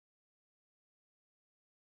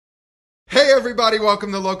Hey everybody, welcome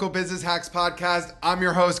to Local Business Hacks Podcast. I'm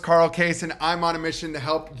your host, Carl Case, and I'm on a mission to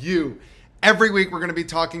help you. Every week, we're going to be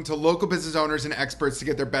talking to local business owners and experts to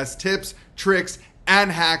get their best tips, tricks, and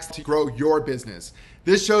hacks to grow your business.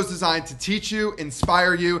 This show is designed to teach you,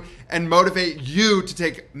 inspire you, and motivate you to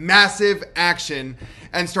take massive action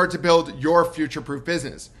and start to build your future-proof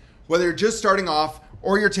business. Whether you're just starting off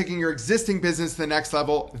or you're taking your existing business to the next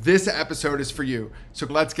level, this episode is for you. So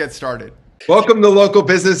let's get started. Welcome to Local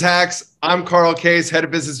Business Hacks. I'm Carl Case, Head of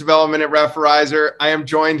Business Development at Referrizer. I am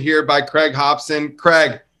joined here by Craig Hopson.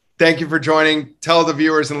 Craig, thank you for joining. Tell the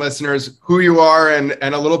viewers and listeners who you are and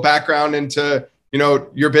a little background into,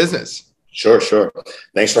 your business. Sure.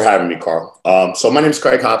 Thanks for having me, Carl. So my name is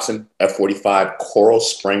Craig Hopson, F45, Coral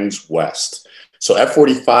Springs West. So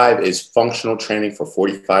F45 is functional training for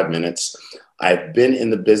 45 minutes. I've been in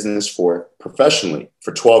the business professionally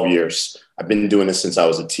for 12 years. I've been doing this since I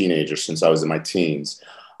was a teenager, since I was in my teens.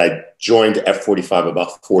 I joined F45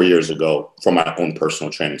 about 4 years ago from my own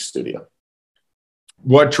personal training studio.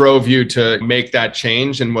 What drove you to make that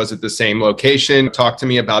change? And was it the same location? Talk to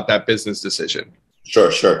me about that business decision.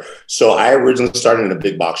 Sure. So I originally started in a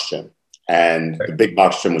big box gym, and the big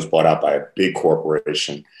box gym was bought out by a big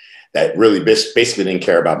corporation that really basically didn't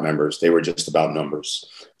care about members. They were just about numbers.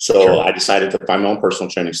 So I decided to find my own personal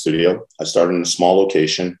training studio. I started in a small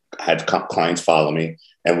location, I had clients follow me,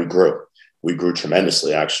 and we grew. We grew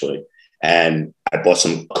tremendously, actually. And I brought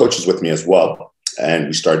some coaches with me as well. And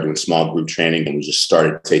we started doing small group training, and we just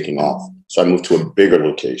started taking off. So I moved to a bigger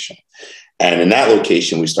location. And in that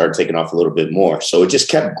location, we started taking off a little bit more. So it just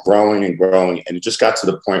kept growing and growing. And it just got to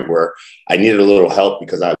the point where I needed a little help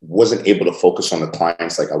because I wasn't able to focus on the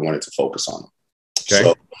clients like I wanted to focus on them. Okay.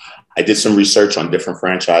 So I did some research on different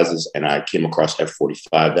franchises, and I came across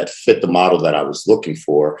F45 that fit the model that I was looking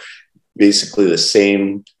for. Basically, the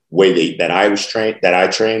same way that I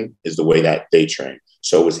train is the way that they train.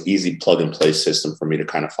 So it was easy plug and play system for me to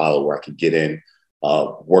kind of follow, where I could get in,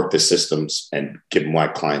 work the systems, and give my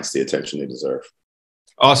clients the attention they deserve.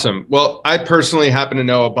 Awesome. Well, I personally happen to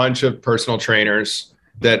know a bunch of personal trainers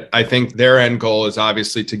that I think their end goal is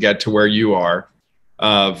obviously to get to where you are,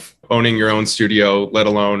 of owning your own studio, let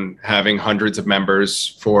alone having hundreds of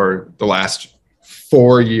members for the last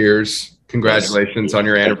 4 years. Congratulations on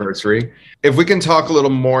your anniversary. If we can talk a little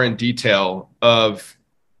more in detail of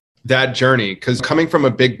that journey, because coming from a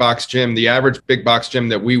big box gym, the average big box gym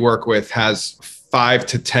that we work with has 5,000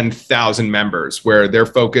 to 10,000 members, where they're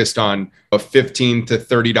focused on a $15 to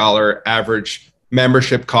 $30 average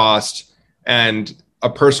membership cost. And a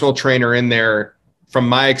personal trainer in there, from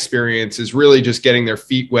my experience, is really just getting their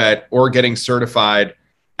feet wet or getting certified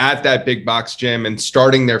at that big box gym and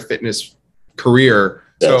starting their fitness career.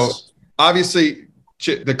 Yes. So obviously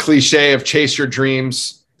the cliche of chase your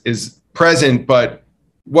dreams is present, but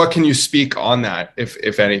what can you speak on that,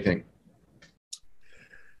 if anything?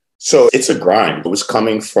 So it's a grind. It was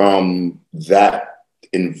coming from that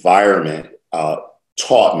environment,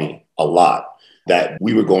 taught me a lot, that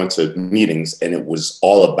we were going to meetings and it was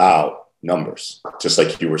all about numbers. Just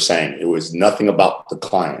like you were saying, it was nothing about the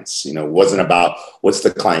clients. It wasn't about what's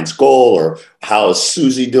the client's goal or how is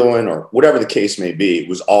Susie doing or whatever the case may be. It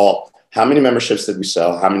was all, how many memberships did we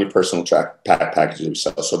sell? How many personal packages did we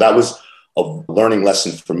sell? So that was a learning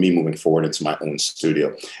lesson for me moving forward into my own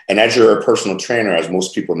studio. And as you're a personal trainer, as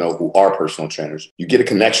most people know who are personal trainers, you get a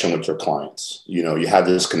connection with your clients. You have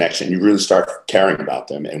this connection. You really start caring about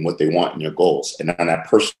them and what they want and your goals. And on that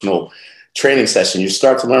personal training session, you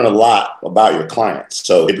start to learn a lot about your clients.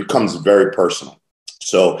 So it becomes very personal.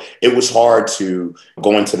 So it was hard to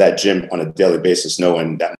go into that gym on a daily basis,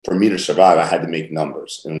 knowing that for me to survive, I had to make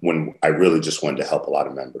numbers. And when I really just wanted to help a lot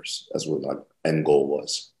of members, that's what my end goal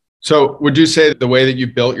was. So would you say that the way that you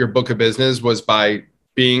built your book of business was by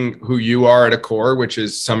being who you are at a core, which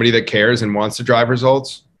is somebody that cares and wants to drive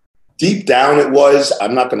results? Deep down it was.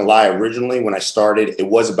 I'm not going to lie. Originally, when I started, it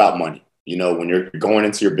was about money. When you're going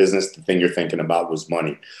into your business, the thing you're thinking about was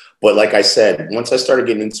money. But like I said, once I started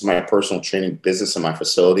getting into my personal training business in my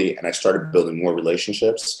facility, and I started building more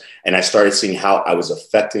relationships, and I started seeing how I was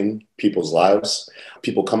affecting people's lives,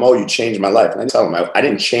 people come, oh, you changed my life. And I tell them, I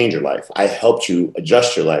didn't change your life. I helped you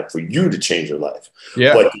adjust your life for you to change your life.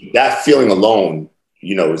 Yeah. But that feeling alone,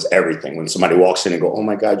 is everything. When somebody walks in and go, oh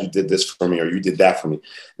my God, you did this for me, or you did that for me.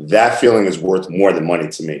 That feeling is worth more than money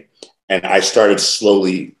to me. And I started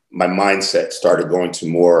slowly, my mindset started going to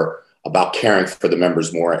more about caring for the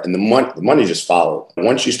members more, and the money just followed.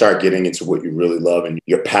 Once you start getting into what you really love and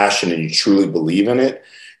you're passionate and you truly believe in it,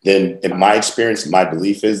 then in my experience, my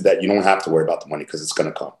belief is that you don't have to worry about the money because it's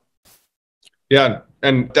going to come. Yeah,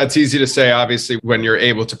 And that's easy to say, obviously, when you're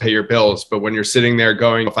able to pay your bills. But when you're sitting there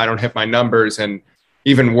going, if I don't hit my numbers, and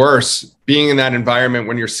even worse, being in that environment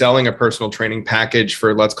when you're selling a personal training package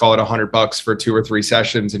for, let's call it $100 for 2 or 3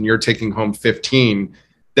 sessions, and you're taking home 15,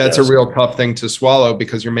 that's a real tough thing to swallow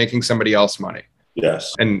because you're making somebody else money.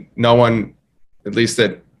 Yes. And no one, at least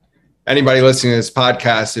that anybody listening to this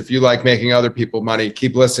podcast, if you like making other people money,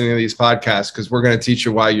 keep listening to these podcasts because we're going to teach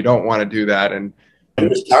you why you don't want to do that. And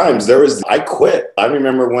I quit. I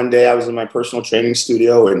remember one day I was in my personal training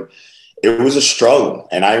studio and it was a struggle.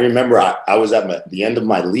 And I remember I was at the end of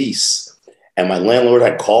my lease and my landlord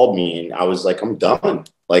had called me and I was like, I'm done.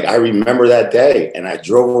 Like, I remember that day and I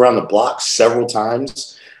drove around the block several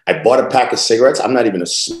times. I bought a pack of cigarettes. I'm not even a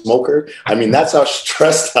smoker. I mean, that's how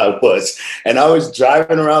stressed I was. And I was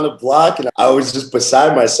driving around the block and I was just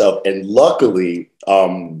beside myself. And luckily,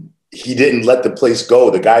 he didn't let the place go.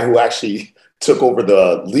 The guy who actually took over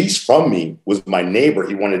the lease from me was my neighbor.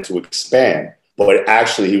 He wanted to expand, but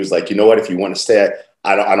actually he was like, you know what, if you want to stay,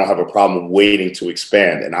 I don't have a problem waiting to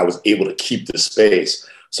expand. And I was able to keep the space.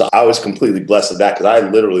 So I was completely blessed with that because I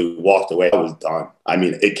literally walked away. I was done. I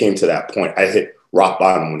mean, it came to that point. I hit rock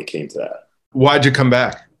bottom when it came to that. Why'd you come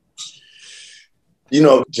back? You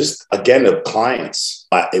know, just again, the clients,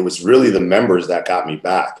 it was really the members that got me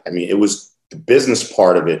back. I mean, it was the business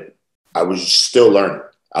part of it. I was still learning.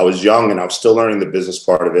 I was young and I was still learning the business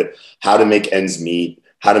part of it, how to make ends meet,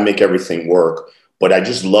 how to make everything work. But I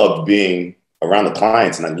just loved being around the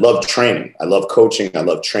clients and I love training. I love coaching. I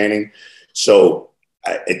love training. So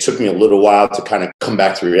it took me a little while to kind of come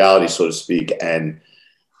back to reality, so to speak, and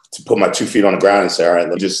to put my 2 feet on the ground and say, all right,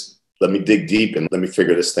 let me dig deep and let me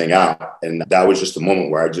figure this thing out. And that was just a moment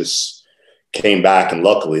where I just came back. And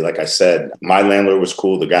luckily, like I said, my landlord was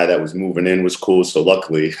cool. The guy that was moving in was cool. So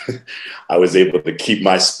luckily I was able to keep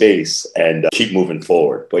my space and keep moving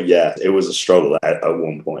forward. But yeah, it was a struggle at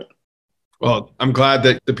one point. Well, I'm glad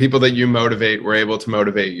that the people that you motivate were able to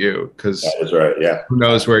motivate you, because that is right. Yeah. Who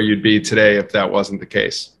knows where you'd be today if that wasn't the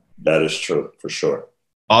case. That is true, for sure.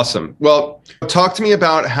 Awesome. Well, talk to me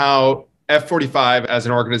about how F45 as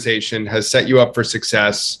an organization has set you up for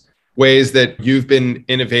success, ways that you've been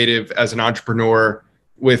innovative as an entrepreneur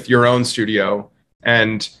with your own studio.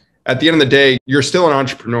 And at the end of the day, you're still an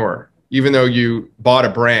entrepreneur. Even though you bought a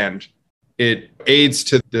brand, it aids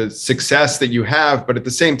to the success that you have. But at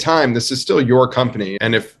the same time, this is still your company.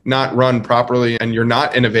 And if not run properly and you're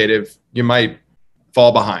not innovative, you might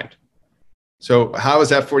fall behind. So how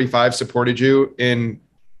has F45 supported you in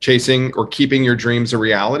chasing or keeping your dreams a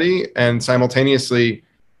reality? And simultaneously,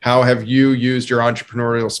 how have you used your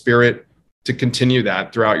entrepreneurial spirit to continue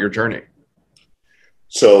that throughout your journey?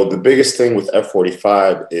 So the biggest thing with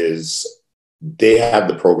F45 is they have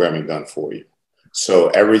the programming done for you. So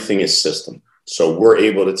everything is system. So we're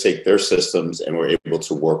able to take their systems and we're able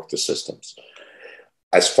to work the systems.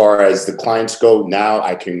 As far as the clients go, now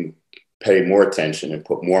I can pay more attention and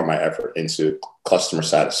put more of my effort into customer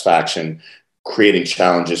satisfaction, creating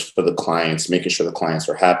challenges for the clients, making sure the clients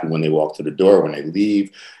are happy when they walk to the door, when they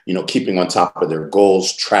leave, you know, keeping on top of their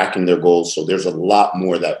goals, tracking their goals. So there's a lot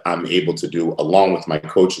more that I'm able to do along with my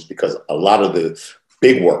coaches, because a lot of the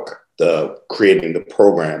big work, the creating the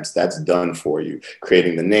programs, that's done for you,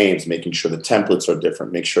 creating the names, making sure the templates are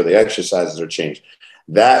different, make sure the exercises are changed.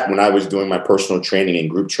 That, when I was doing my personal training and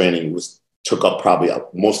group training, took up probably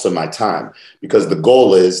most of my time, because the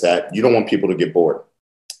goal is that you don't want people to get bored.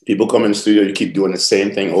 People come in the studio, you keep doing the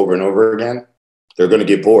same thing over and over again, they're going to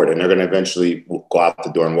get bored and they're going to eventually go out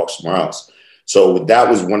the door and walk somewhere else. So that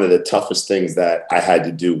was one of the toughest things that I had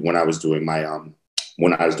to do when I was doing my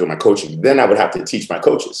coaching. Then I would have to teach my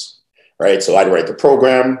coaches, right? So I'd write the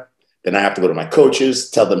program, then I have to go to my coaches,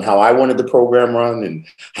 tell them how I wanted the program run and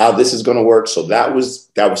how this is going to work. So that was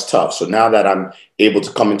tough. So now that I'm able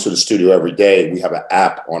to come into the studio every day, we have an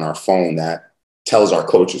app on our phone that tells our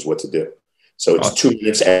coaches what to do. So it's 2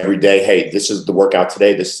 minutes every day. Hey, this is the workout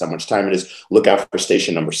today. This is how much time it is. Look out for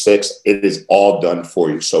station number 6. It is all done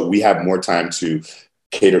for you. So we have more time to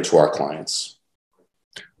cater to our clients.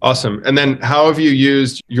 Awesome. And then how have you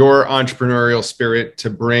used your entrepreneurial spirit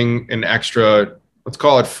to bring an extra, let's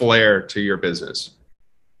call it flair, to your business?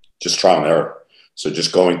 Just trial and error. So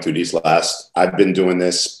just going through I've been doing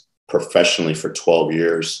this professionally for 12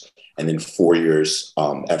 years. And then 4 years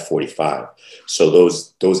at 45. So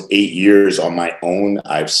those 8 years on my own,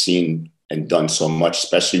 I've seen and done so much,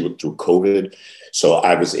 especially through COVID. So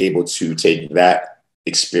I was able to take that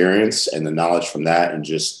experience and the knowledge from that and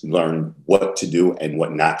just learn what to do and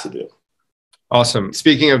what not to do. Awesome.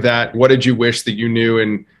 Speaking of that, what did you wish that you knew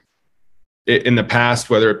in the past,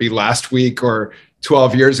 whether it be last week or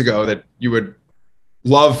 12 years ago, that you would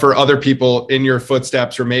love for other people in your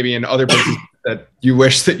footsteps or maybe in other businesses that you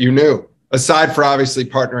wish that you knew, aside for obviously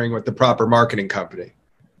partnering with the proper marketing company?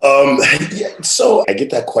 Yeah, so I get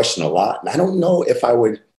that question a lot. And I don't know if I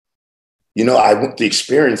would, I want the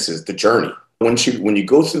experiences, the journey. When you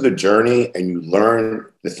go through the journey and you learn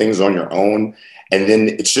the things on your own, and then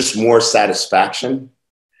it's just more satisfaction,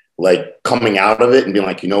 like coming out of it and being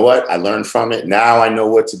like, you know what, I learned from it. Now I know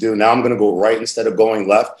what to do. Now I'm going to go right instead of going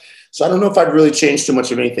left. So I don't know if I'd really change too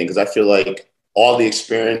much of anything, because I feel like all the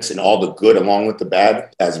experience and all the good along with the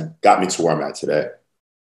bad has got me to where I'm at today.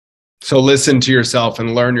 So listen to yourself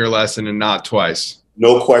and learn your lesson, and not twice.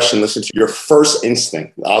 No question, listen to your first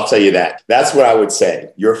instinct. I'll tell you that. That's what I would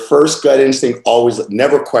say. Your first gut instinct, always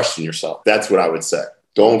never question yourself. That's what I would say.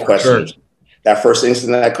 Don't question yourself. That first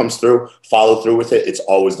instinct that comes through, follow through with it. It's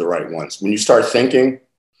always the right ones. When you start thinking,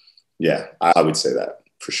 yeah, I would say that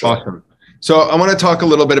for sure. Awesome. So I want to talk a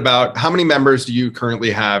little bit about how many members do you currently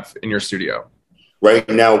have in your studio? Right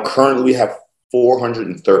now, currently we have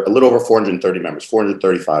 430, a little over 430 members,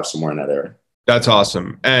 435, somewhere in that area. That's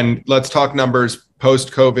awesome. And let's talk numbers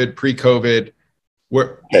post-COVID, pre-COVID.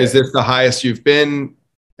 Is this the highest you've been?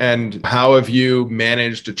 And how have you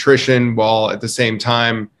managed attrition while at the same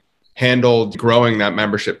time handled growing that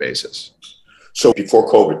membership basis? So before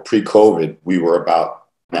COVID, pre-COVID, we were about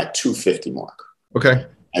that 250 mark. Okay.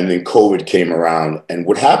 And then COVID came around. And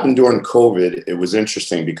what happened during COVID, it was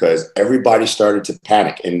interesting because everybody started to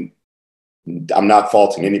panic. And I'm not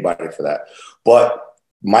faulting anybody for that. But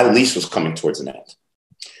my lease was coming towards an end.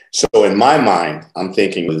 So in my mind, I'm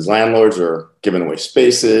thinking these landlords are giving away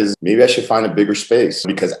spaces. Maybe I should find a bigger space,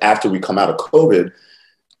 because after we come out of COVID,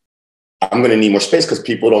 I'm going to need more space because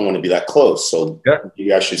people don't want to be that close. So you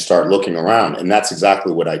guys should start looking around. And that's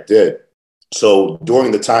exactly what I did. So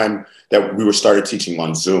during the time that we started teaching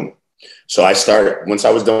on Zoom. So once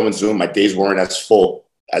I was done with Zoom, my days weren't as full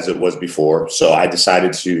as it was before. So I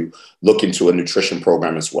decided to look into a nutrition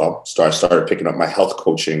program as well. So I started picking up my health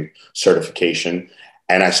coaching certification,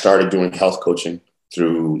 and I started doing health coaching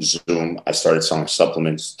through Zoom. I started selling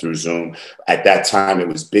supplements through Zoom. At that time, it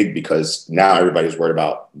was big because now everybody's worried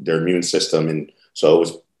about their immune system. And so it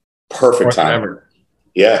was perfect time.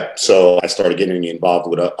 Yeah. So I started getting involved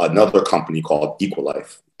with another company called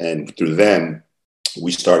Equalife. And through them,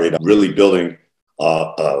 we started really building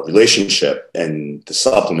a relationship and the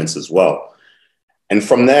supplements as well. And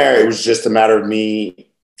from there, it was just a matter of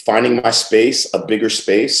me finding my space, a bigger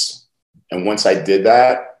space. And once I did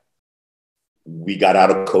that, we got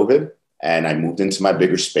out of COVID and I moved into my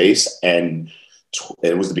bigger space. And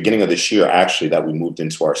it was the beginning of this year, actually, that we moved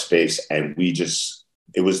into our space. And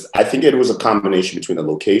I think it was a combination between the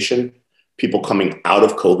location, people coming out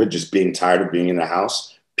of COVID, just being tired of being in the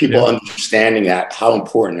house, people understanding that how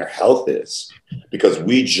important their health is. Because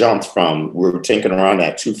we were taking around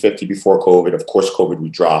that 250 before COVID. Of course, COVID, we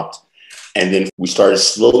dropped. And then we started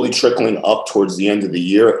slowly trickling up towards the end of the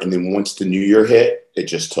year. And then once the new year hit, it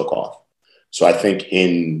just took off. So I think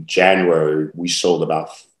in January, we sold about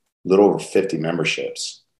a little over 50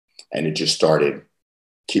 memberships. And it just started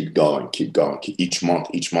keep going. Each month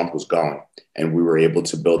was going. And we were able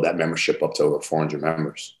to build that membership up to over 400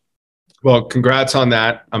 members. Well, congrats on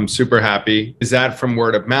that. I'm super happy. Is that from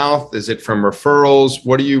word of mouth? Is it from referrals?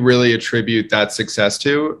 What do you really attribute that success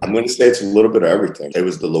to? I'm going to say it's a little bit of everything. It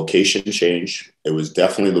was the location change. It was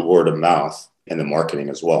definitely the word of mouth and the marketing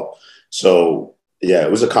as well. So yeah,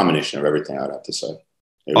 it was a combination of everything, I'd have to say.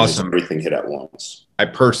 It was awesome. Everything hit at once. I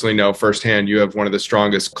personally know firsthand you have one of the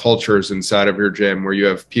strongest cultures inside of your gym, where you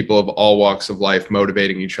have people of all walks of life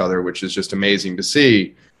motivating each other, which is just amazing to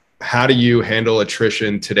see. How do you handle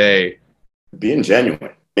attrition today? Being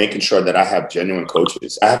genuine, making sure that I have genuine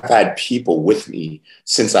coaches. I've had people with me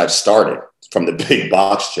since I've started from the big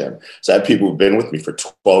box gym. So I have people who've been with me for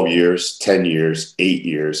 12 years, 10 years, 8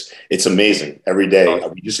 years. It's amazing. Every day.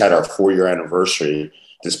 We just had our 4-year anniversary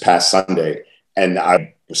this past Sunday. And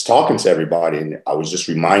I was talking to everybody, and I was just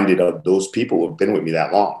reminded of those people who have been with me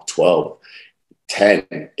that long, 12,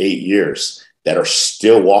 10, 8 years, that are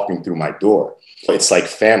still walking through my door. It's like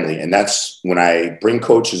family. And that's when I bring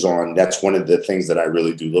coaches on, that's one of the things that I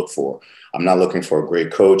really do look for. I'm not looking for a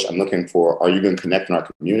great coach. I'm looking for, are you going to connect in our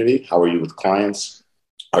community? How are you with clients?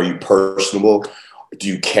 Are you personable? Do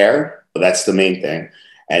you care? That's the main thing.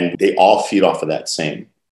 And they all feed off of that same.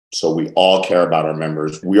 So we all care about our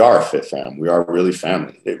members. We are a fit fam. We are really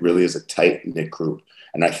family. It really is a tight-knit group.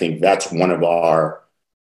 And I think that's one of our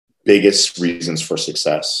biggest reasons for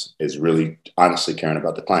success, is really honestly caring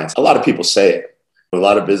about the clients. A lot of people say it. A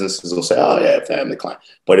lot of businesses will say, oh yeah, family client.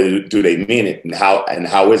 But do they mean it? And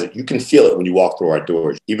how is it? You can feel it when you walk through our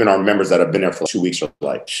doors. Even our members that have been there for 2 weeks are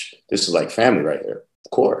like, this is like family right here.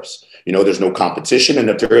 Of course. You know, there's no competition. And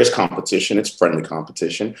if there is competition, it's friendly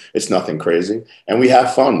competition. It's nothing crazy. And we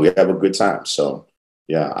have fun. We have a good time. So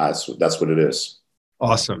yeah, that's what it is.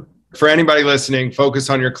 Awesome. For anybody listening, focus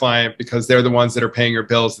on your client because they're the ones that are paying your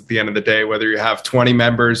bills at the end of the day, whether you have 20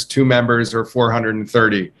 members, 2 members, or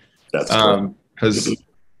 430. That's cool. Because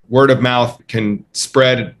word of mouth can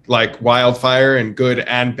spread like wildfire in good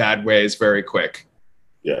and bad ways very quick.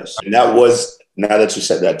 Yes. And that was, now that you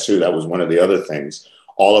said that too, that was one of the other things.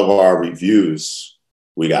 All of our reviews,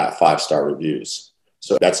 we got 5-star reviews.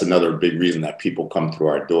 So that's another big reason that people come through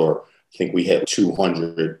our door. I think we hit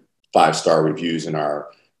 200 5-star reviews in our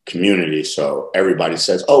community. So everybody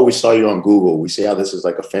says, oh, we saw you on Google. We see how this is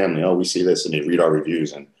like a family. Oh, we see this. And they read our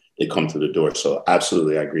reviews and they come through the door. So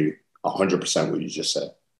absolutely, I agree 100% what you just said.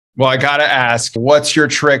 Well, I got to ask, what's your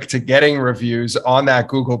trick to getting reviews on that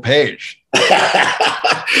Google page?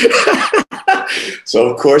 So,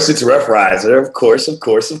 of course, it's Referrizer. Of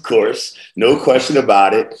course. No question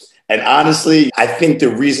about it. And honestly, I think the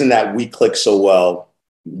reason that we click so well,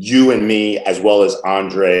 you and me, as well as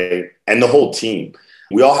Andre and the whole team,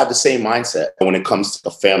 we all have the same mindset when it comes to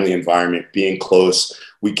the family environment, being close.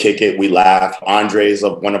 We kick it, we laugh. Andre is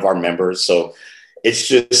one of our members. So it's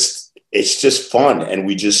just fun. And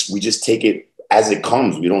we just take it as it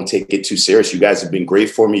comes. We don't take it too serious. You guys have been great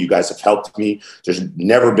for me. You guys have helped me. There's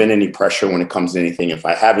never been any pressure when it comes to anything. If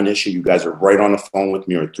I have an issue, you guys are right on the phone with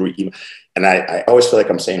me or through email. And I always feel like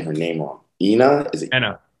I'm saying her name wrong. Ina? Is it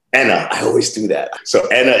Anna? Anna, I always do that. So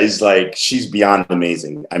Anna is like, she's beyond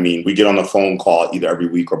amazing. I mean, we get on the phone call either every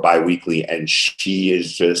week or bi-weekly, and she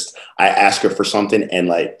is just, I ask her for something and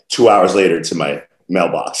like 2 hours later to my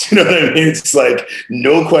mailbox. You know what I mean? It's like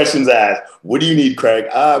no questions asked. What do you need, Craig?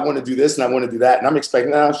 I want to do this and I want to do that. And I'm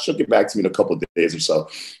expecting, she'll get back to me in a couple of days or so.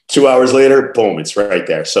 2 hours later, boom, it's right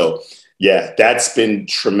there. So yeah, that's been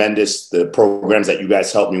tremendous. The programs that you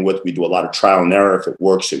guys help me with, we do a lot of trial and error. If it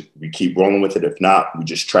works, we keep rolling with it. If not, we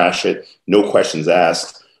just trash it. No questions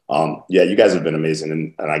asked. Yeah, you guys have been amazing.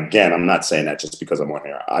 And again, I'm not saying that just because I'm on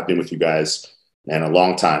here. I've been with you guys, man, a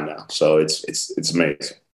long time now. So it's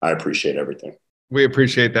amazing. I appreciate everything. We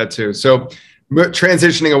appreciate that too. So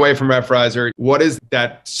transitioning away from Referrizer, what is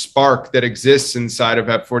that spark that exists inside of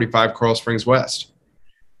F45 Coral Springs West?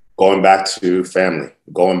 Going back to family,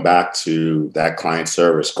 going back to that client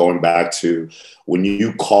service, going back to when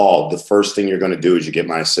you call, the first thing you're going to do is you get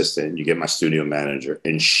my assistant, you get my studio manager,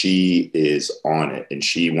 and she is on it. And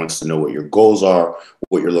she wants to know what your goals are,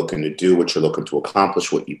 what you're looking to do, what you're looking to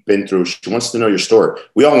accomplish, what you've been through. She wants to know your story.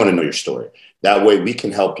 We all want to know your story. That way we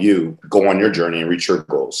can help you go on your journey and reach your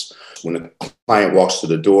goals. When a client walks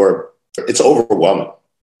through the door, it's overwhelming.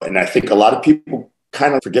 And I think a lot of people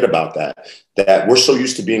kind of forget about that we're so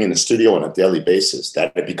used to being in the studio on a daily basis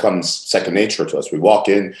that it becomes second nature to us. We walk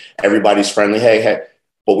in, everybody's friendly, hey,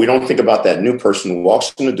 but we don't think about that new person who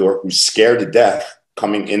walks in the door, who's scared to death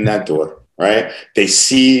coming in that door, right? They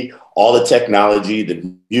see all the technology,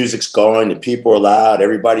 the music's going, the people are loud,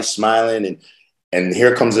 everybody's smiling, and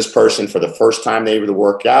here comes this person for the first time they ever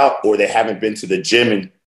work out, or they haven't been to the gym in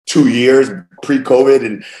 2 years pre-COVID,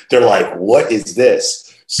 and they're like, what is this?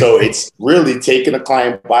 So it's really taking a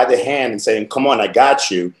client by the hand and saying, come on, I got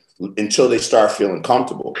you, until they start feeling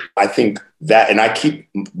comfortable. I think that, and I keep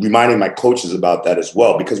reminding my coaches about that as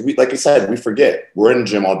well, because we, like I said, we forget. We're in the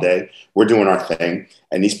gym all day. We're doing our thing.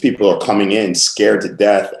 And these people are coming in scared to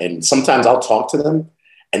death. And sometimes I'll talk to them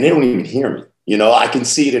and they don't even hear me. You know, I can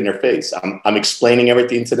see it in their face. I'm explaining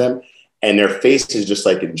everything to them. And their face is just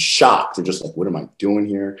like in shock. They're just like, what am I doing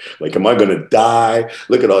here? Like, am I going to die?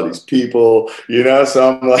 Look at all these people, you know?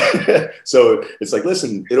 So I'm like, so it's like,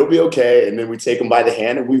 listen, it'll be okay. And then we take them by the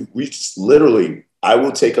hand and we just literally, I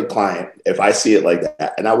will take a client if I see it like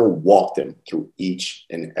that, and I will walk them through each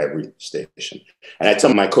and every station. And I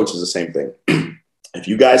tell my coaches the same thing. If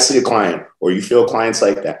you guys see a client or you feel clients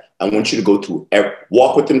like that, I want you to go through,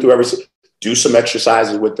 walk with them through every, do some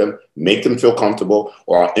exercises with them, make them feel comfortable,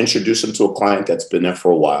 or I'll introduce them to a client that's been there for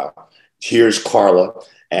a while. Here's Carla,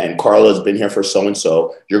 and Carla's been here for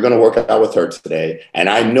so-and-so. You're going to work out with her today. And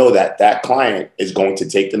I know that that client is going to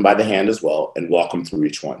take them by the hand as well and walk them through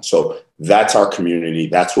each one. So that's our community.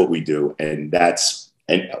 That's what we do. And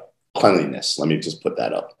cleanliness. Let me just put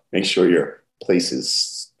that up. Make sure your place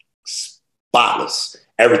is spotless.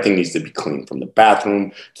 Everything needs to be clean, from the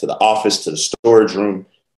bathroom to the office to the storage room.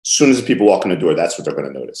 As soon as the people walk in the door, that's what they're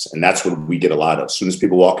going to notice. And that's what we get a lot of. As soon as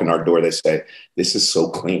people walk in our door, they say, this is so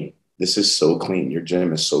clean. This is so clean. Your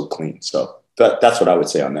gym is so clean. So that's what I would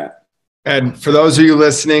say on that. And for those of you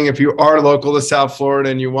listening, if you are local to South Florida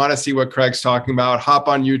and you want to see what Craig's talking about, hop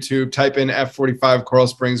on YouTube, type in F45 Coral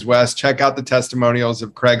Springs West, check out the testimonials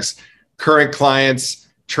of Craig's current clients.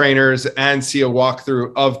 trainers and see a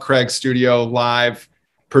walkthrough of Craig's studio live,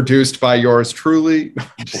 produced by yours truly.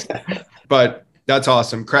 But that's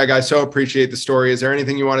awesome. Craig, I so appreciate the story. Is there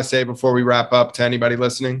anything you want to say before we wrap up to anybody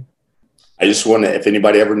listening? I just want to, if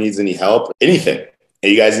anybody ever needs any help, anything,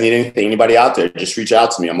 you guys need anything, anybody out there, just reach out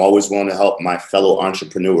to me. I'm always willing to help my fellow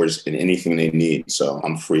entrepreneurs in anything they need. So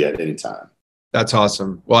I'm free at any time. That's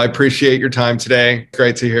awesome. Well, I appreciate your time today.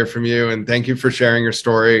 Great to hear from you. And thank you for sharing your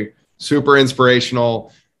story. Super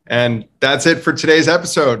inspirational. And that's it for today's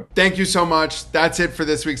episode. Thank you so much. That's it for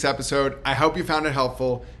this week's episode. I hope you found it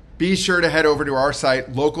helpful. Be sure to head over to our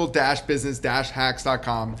site,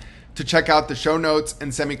 local-business-hacks.com, to check out the show notes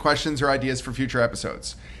and send me questions or ideas for future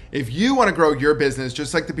episodes. If you want to grow your business,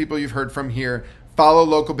 just like the people you've heard from here, follow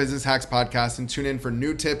Local Business Hacks Podcast and tune in for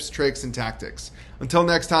new tips, tricks, and tactics. Until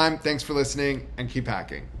next time, thanks for listening and keep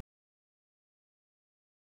hacking.